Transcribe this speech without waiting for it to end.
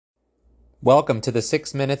Welcome to the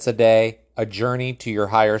 6 Minutes a Day, A Journey to Your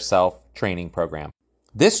Higher Self training program.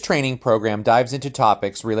 This training program dives into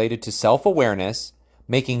topics related to self-awareness,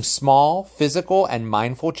 making small physical and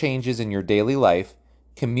mindful changes in your daily life,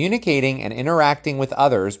 communicating and interacting with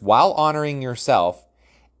others while honoring yourself,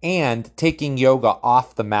 and taking yoga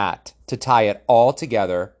off the mat to tie it all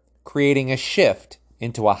together, creating a shift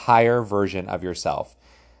into a higher version of yourself.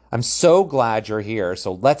 I'm so glad you're here,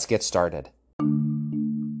 so let's get started.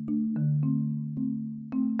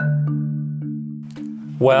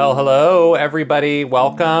 Well, hello, everybody.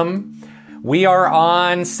 Welcome. We are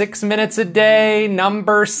on 6 Minutes a Day,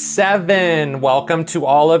 number 7. Welcome to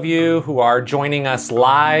all of you who are joining us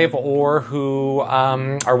live or who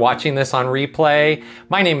are watching this on replay.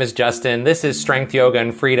 My name is Justin. This is Strength, Yoga,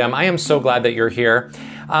 and Freedom. I am so glad that you're here.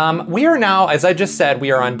 We are now, as I just said,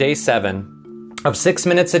 we are on day 7 of 6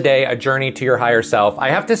 Minutes a Day, A Journey to Your Higher Self. I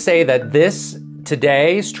have to say that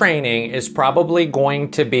today's training is probably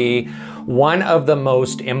going to be one of the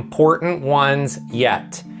most important ones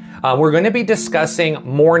yet. We're going to be discussing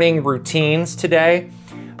morning routines today.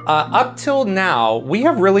 Up till now, we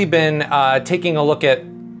have really been taking a look at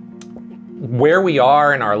where we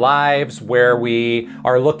are in our lives, where we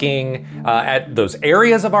are looking at those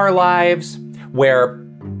areas of our lives where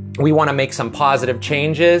we want to make some positive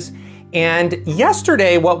changes. And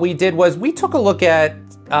yesterday, what we did was we took a look at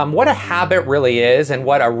what a habit really is and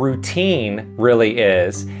what a routine really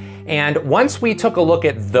is. And once we took a look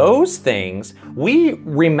at those things, we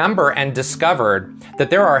remember and discovered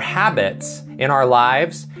that there are habits in our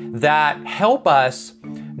lives that help us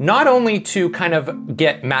not only to kind of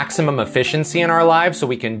get maximum efficiency in our lives so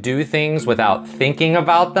we can do things without thinking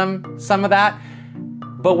about them, some of that,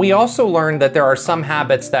 but we also learned that there are some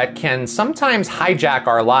habits that can sometimes hijack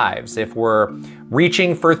our lives. If we're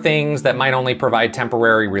reaching for things that might only provide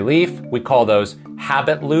temporary relief, we call those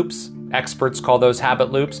habit loops. Experts call those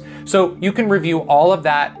habit loops. So you can review all of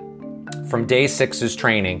that from day 6's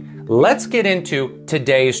training. Let's get into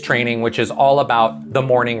today's training, which is all about the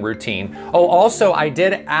morning routine. Oh, also, I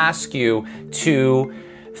did ask you to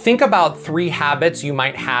think about 3 habits you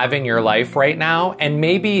might have in your life right now, and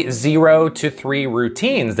maybe 0 to 3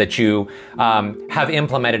 routines that you have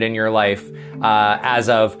implemented in your life as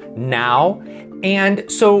of now.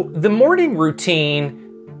 And so the morning routine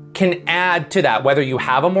can add to that, whether you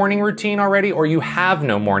have a morning routine already or you have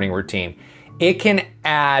no morning routine. It can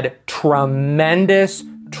add tremendous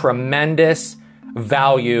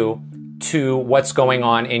value to what's going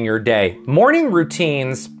on in your day. Morning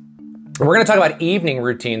routines, we're going to talk about evening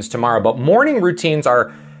routines tomorrow, but morning routines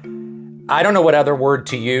are, I don't know what other word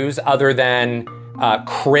to use other than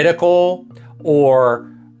critical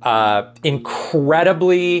or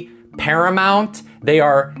incredibly paramount.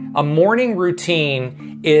 A morning routine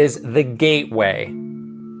is the gateway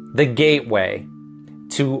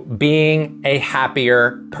to being a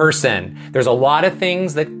happier person. There's a lot of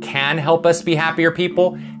things that can help us be happier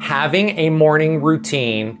people. Having a morning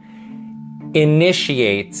routine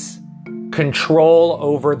initiates control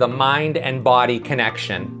over the mind and body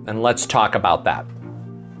connection. And let's talk about that.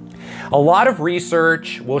 A lot of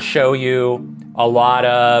research will show you a lot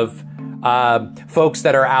of folks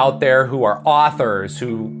that are out there who are authors,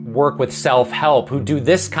 who work with self-help, who do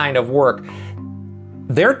this kind of work.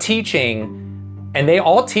 They're teaching, and they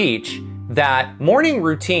all teach, that morning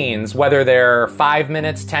routines, whether they're 5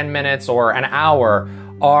 minutes, 10 minutes, or an hour,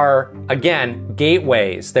 are, again,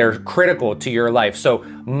 gateways. They're critical to your life. So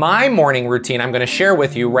my morning routine, I'm going to share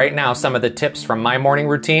with you right now some of the tips from my morning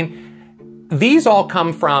routine. These all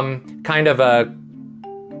come from kind of a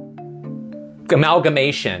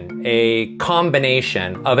amalgamation, a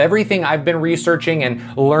combination of everything I've been researching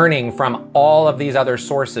and learning from all of these other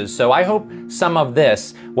sources. So I hope some of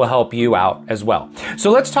this will help you out as well. So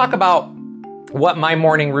let's talk about what my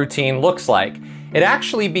morning routine looks like. It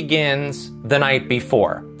actually begins the night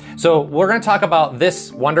before. So we're going to talk about this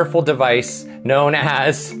wonderful device known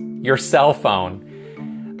as your cell phone.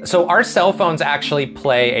 So our cell phones actually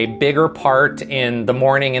play a bigger part in the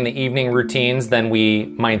morning and the evening routines than we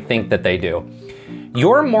might think that they do.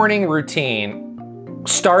 Your morning routine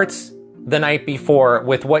starts the night before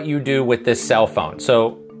with what you do with this cell phone.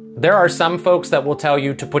 So there are some folks that will tell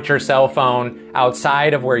you to put your cell phone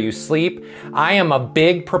outside of where you sleep. I am a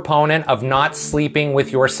big proponent of not sleeping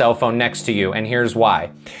with your cell phone next to you, and here's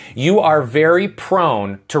why. You are very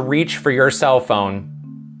prone to reach for your cell phone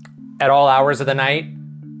at all hours of the night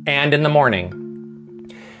and in the morning.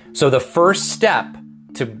 So the first step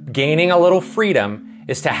to gaining a little freedom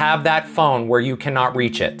is to have that phone where you cannot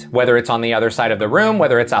reach it, whether it's on the other side of the room,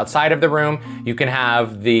 whether it's outside of the room. You can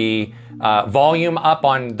have the volume up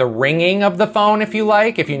on the ringing of the phone if you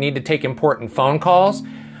like, if you need to take important phone calls,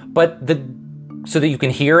 so that you can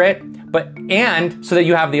hear it, and so that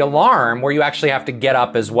you have the alarm where you actually have to get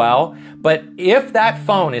up as well. But if that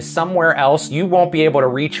phone is somewhere else, you won't be able to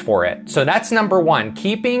reach for it. So that's number one,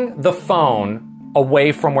 keeping the phone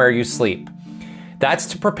away from where you sleep. That's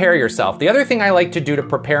to prepare yourself. The other thing I like to do to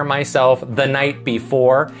prepare myself the night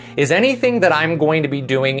before is anything that I'm going to be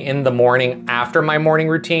doing in the morning after my morning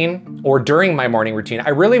routine or during my morning routine. I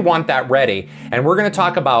really want that ready. And we're going to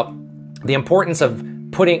talk about the importance of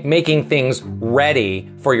making things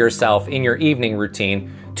ready for yourself in your evening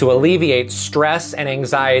routine to alleviate stress and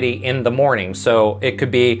anxiety in the morning. So it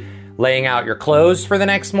could be laying out your clothes for the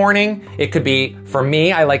next morning. It could be, for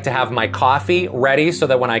me, I like to have my coffee ready so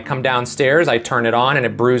that when I come downstairs, I turn it on and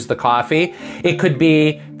it brews the coffee. It could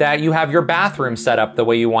be that you have your bathroom set up the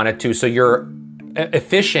way you want it to, so you're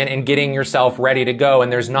efficient in getting yourself ready to go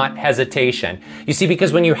and there's not hesitation. You see,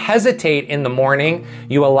 because when you hesitate in the morning,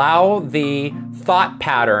 you allow the thought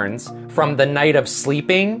patterns from the night of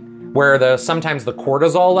sleeping, where sometimes the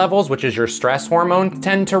cortisol levels, which is your stress hormone,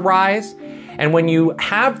 tend to rise. And when you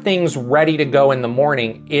have things ready to go in the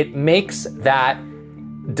morning, it makes that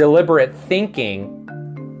deliberate thinking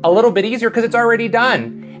a little bit easier because it's already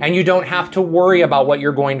done. And you don't have to worry about what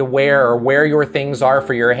you're going to wear or where your things are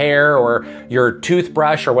for your hair or your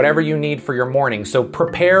toothbrush or whatever you need for your morning. So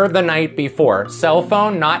prepare the night before. Cell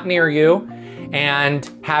phone not near you, and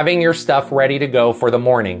having your stuff ready to go for the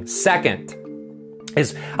morning. Second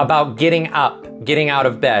is about getting up, getting out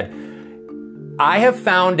of bed. I have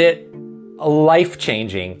found it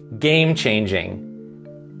life-changing, game-changing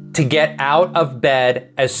to get out of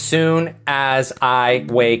bed as soon as I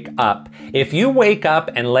wake up. If you wake up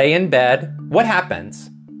and lay in bed, what happens?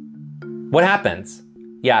 What happens?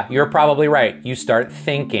 Yeah, you're probably right. You start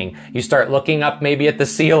thinking. You start looking up maybe at the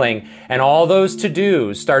ceiling, and all those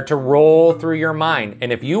to-dos start to roll through your mind.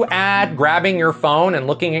 And if you add grabbing your phone and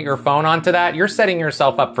looking at your phone onto that, you're setting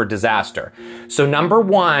yourself up for disaster. So number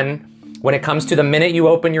one, when it comes to the minute you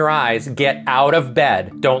open your eyes, get out of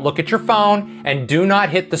bed. Don't look at your phone and do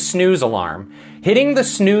not hit the snooze alarm. Hitting the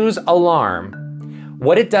snooze alarm,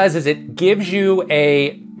 what it does is it gives you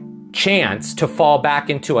a chance to fall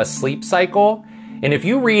back into a sleep cycle. And if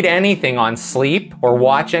you read anything on sleep or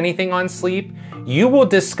watch anything on sleep, you will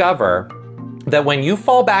discover that when you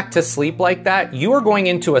fall back to sleep like that, you are going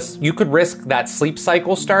into you could risk that sleep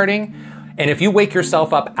cycle starting. And if you wake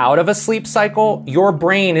yourself up out of a sleep cycle, your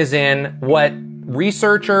brain is in what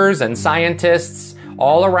researchers and scientists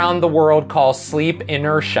all around the world call sleep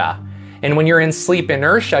inertia. And when you're in sleep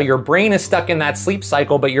inertia, your brain is stuck in that sleep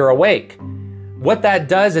cycle, but you're awake. What that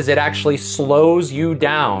does is it actually slows you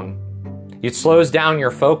down. It slows down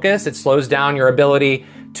your focus. It slows down your ability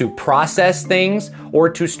to process things or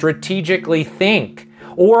to strategically think,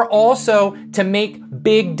 or also to make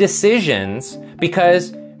big decisions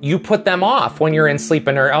because you put them off when you're in sleep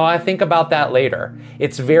inertia. Oh, I think about that later.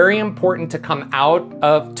 It's very important to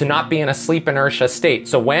to not be in a sleep inertia state.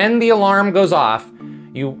 So when the alarm goes off,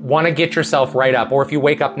 you want to get yourself right up. Or if you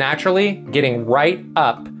wake up naturally, getting right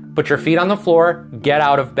up, put your feet on the floor, get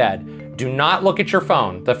out of bed. Do not look at your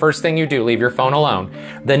phone. The first thing you do, leave your phone alone.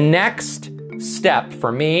 The next step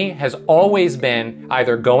for me has always been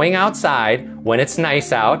either going outside when it's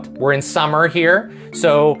nice out. We're in summer here,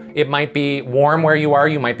 so it might be warm where you are.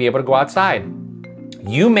 You might be able to go outside.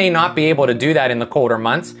 You may not be able to do that in the colder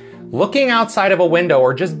months. Looking outside of a window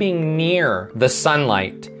or just being near the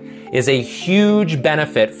sunlight is a huge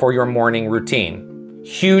benefit for your morning routine.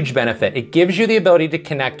 Huge benefit. It gives you the ability to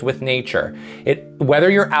connect with nature. Whether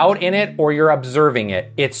you're out in it or you're observing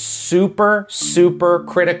it, it's super, super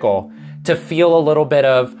critical to feel a little bit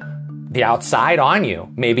of the outside on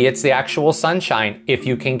you. Maybe it's the actual sunshine, if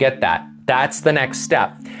you can get that. That's the next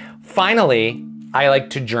step. Finally, I like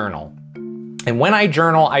to journal. And when I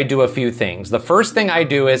journal, I do a few things. The first thing I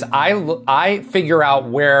do is I figure out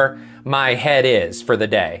where my head is for the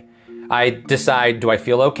day. I decide, do I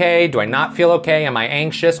feel okay? Do I not feel okay? Am I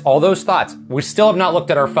anxious? All those thoughts. We still have not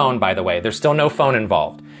looked at our phone, by the way. There's still no phone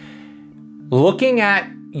involved. Looking at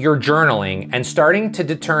your journaling and starting to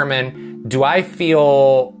determine, do I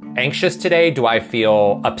feel anxious today? Do I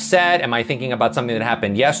feel upset? Am I thinking about something that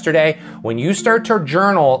happened yesterday? When you start to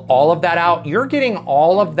journal all of that out, you're getting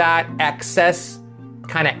all of that excess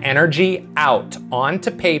kind of energy out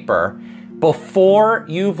onto paper before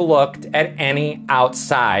you've looked at any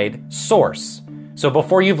outside source. So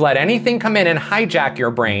before you've let anything come in and hijack your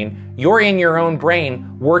brain, you're in your own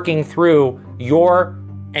brain working through your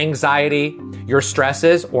anxiety, your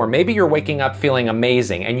stresses, or maybe you're waking up feeling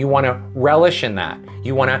amazing and you want to relish in that.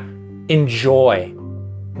 You want to enjoy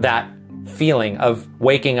that feeling of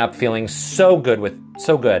waking up feeling so good.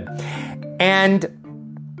 And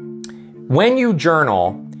when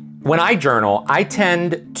I journal, I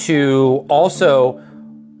tend to also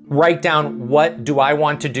write down, what do I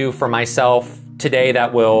want to do for myself today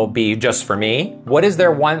that will be just for me? What is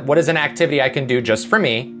an activity I can do just for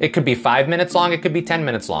me? It could be 5 minutes long, it could be 10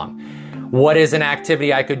 minutes long. What is an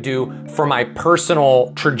activity I could do for my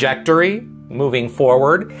personal trajectory moving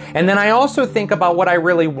forward? And then I also think about what I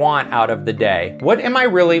really want out of the day.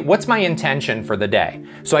 What's my intention for the day?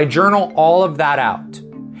 So I journal all of that out.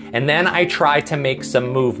 And then I try to make some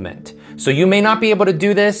movement. So you may not be able to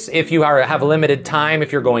do this if you have limited time,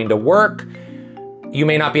 if you're going to work. You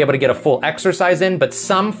may not be able to get a full exercise in, but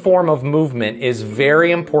some form of movement is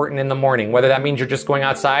very important in the morning. Whether that means you're just going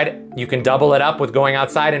outside, you can double it up with going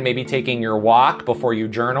outside and maybe taking your walk before you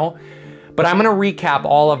journal. But I'm gonna recap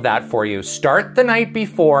all of that for you. Start the night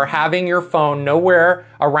before having your phone nowhere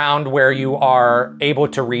around where you are able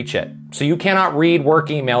to reach it. So you cannot read work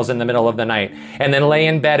emails in the middle of the night and then lay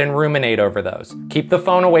in bed and ruminate over those. Keep the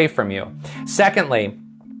phone away from you. Secondly,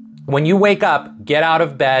 when you wake up, get out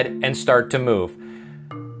of bed and start to move.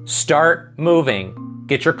 Start moving.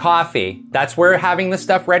 Get your coffee. That's where having the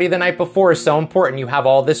stuff ready the night before is so important. You have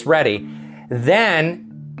all this ready.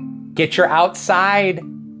 Then get your outside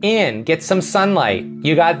in. Get some sunlight.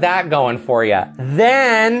 You got that going for you.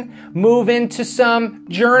 Then move into some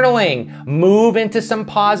journaling. Move into some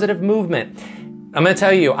positive movement. I'm going to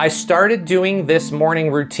tell you, I started doing this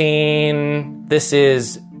morning routine. This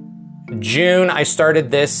is June. I started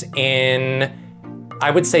this in, I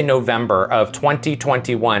would say, November of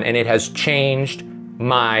 2021, and it has changed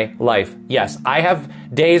my life. Yes, I have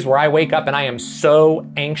days where I wake up and I am so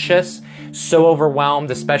anxious, so overwhelmed,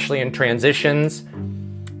 especially in transitions.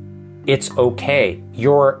 It's okay.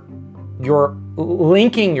 You're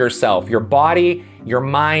linking yourself, your body, your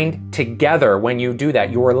mind together when you do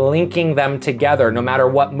that. You're linking them together no matter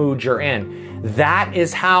what mood you're in. That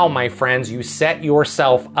is how, my friends, you set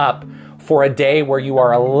yourself up for a day where you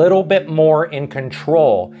are a little bit more in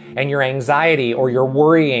control and your anxiety or your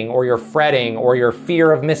worrying or your fretting or your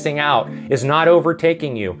fear of missing out is not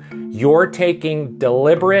overtaking you. You're taking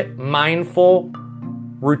deliberate, mindful,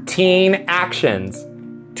 routine actions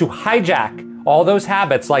to hijack all those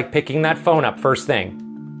habits, like picking that phone up first thing,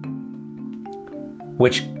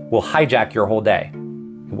 which will hijack your whole day.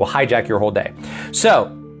 It will hijack your whole day. So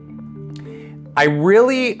I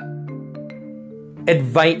really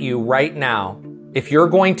invite you right now, if you're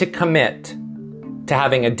going to commit to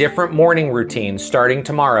having a different morning routine starting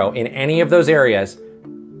tomorrow in any of those areas,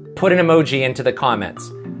 put an emoji into the comments.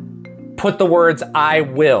 Put the words, I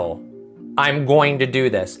will. I'm going to do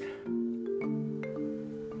this.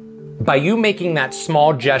 By you making that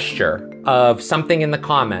small gesture of something in the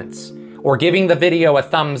comments or giving the video a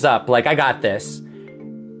thumbs up, like, I got this,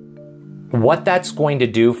 what that's going to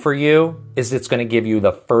do for you is it's going to give you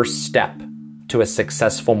the first step to a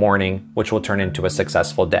successful morning, which will turn into a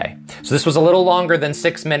successful day. So this was a little longer than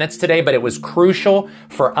 6 minutes today, but it was crucial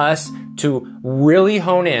for us to really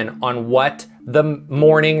hone in on what the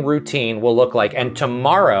morning routine will look like. And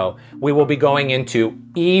tomorrow we will be going into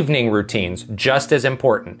evening routines, just as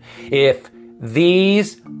important. If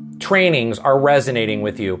these trainings are resonating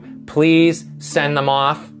with you, please send them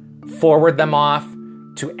off, forward them off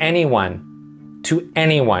to anyone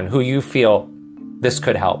who you feel this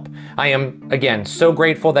could help. I am, again, so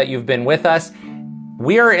grateful that you've been with us.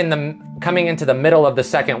 We are coming into the middle of the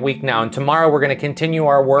second week now, and tomorrow we're going to continue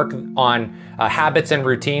our work on habits and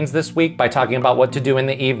routines this week by talking about what to do in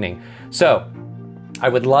the evening. So I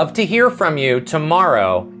would love to hear from you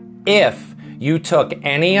tomorrow if you took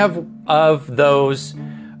any of those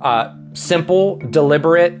simple,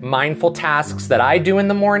 deliberate, mindful tasks that I do in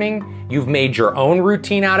the morning. You've made your own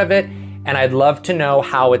routine out of it, and I'd love to know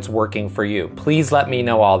how it's working for you. Please let me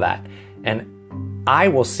know all that. And I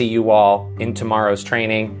will see you all in tomorrow's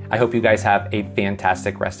training. I hope you guys have a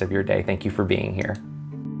fantastic rest of your day. Thank you for being here.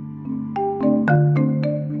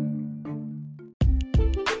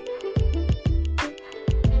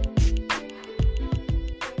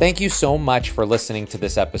 Thank you so much for listening to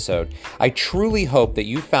this episode. I truly hope that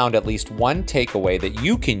you found at least one takeaway that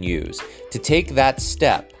you can use to take that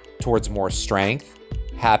step towards more strength,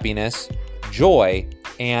 happiness, joy,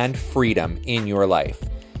 and freedom in your life.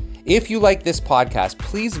 If you like this podcast,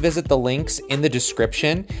 please visit the links in the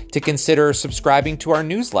description to consider subscribing to our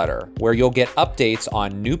newsletter, where you'll get updates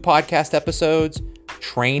on new podcast episodes,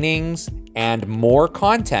 trainings, and more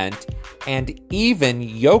content, and even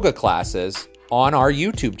yoga classes on our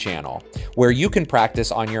YouTube channel, where you can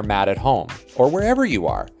practice on your mat at home or wherever you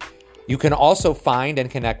are. You can also find and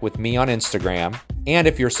connect with me on Instagram And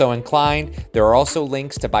if you're so inclined, there are also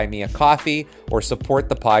links to buy me a coffee or support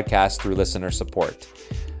the podcast through listener support.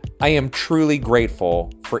 I am truly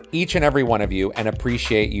grateful for each and every one of you and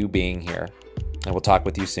appreciate you being here. I will talk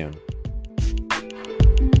with you soon.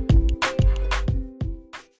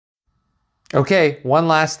 Okay, one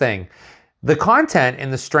last thing. The content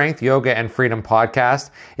in the Strength, Yoga, and Freedom podcast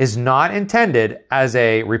is not intended as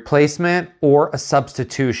a replacement or a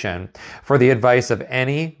substitution for the advice of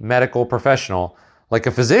any medical professional, like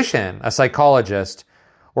a physician, a psychologist,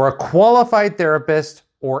 or a qualified therapist,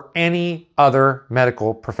 or any other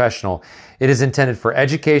medical professional. It is intended for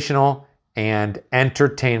educational and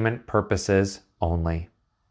entertainment purposes only.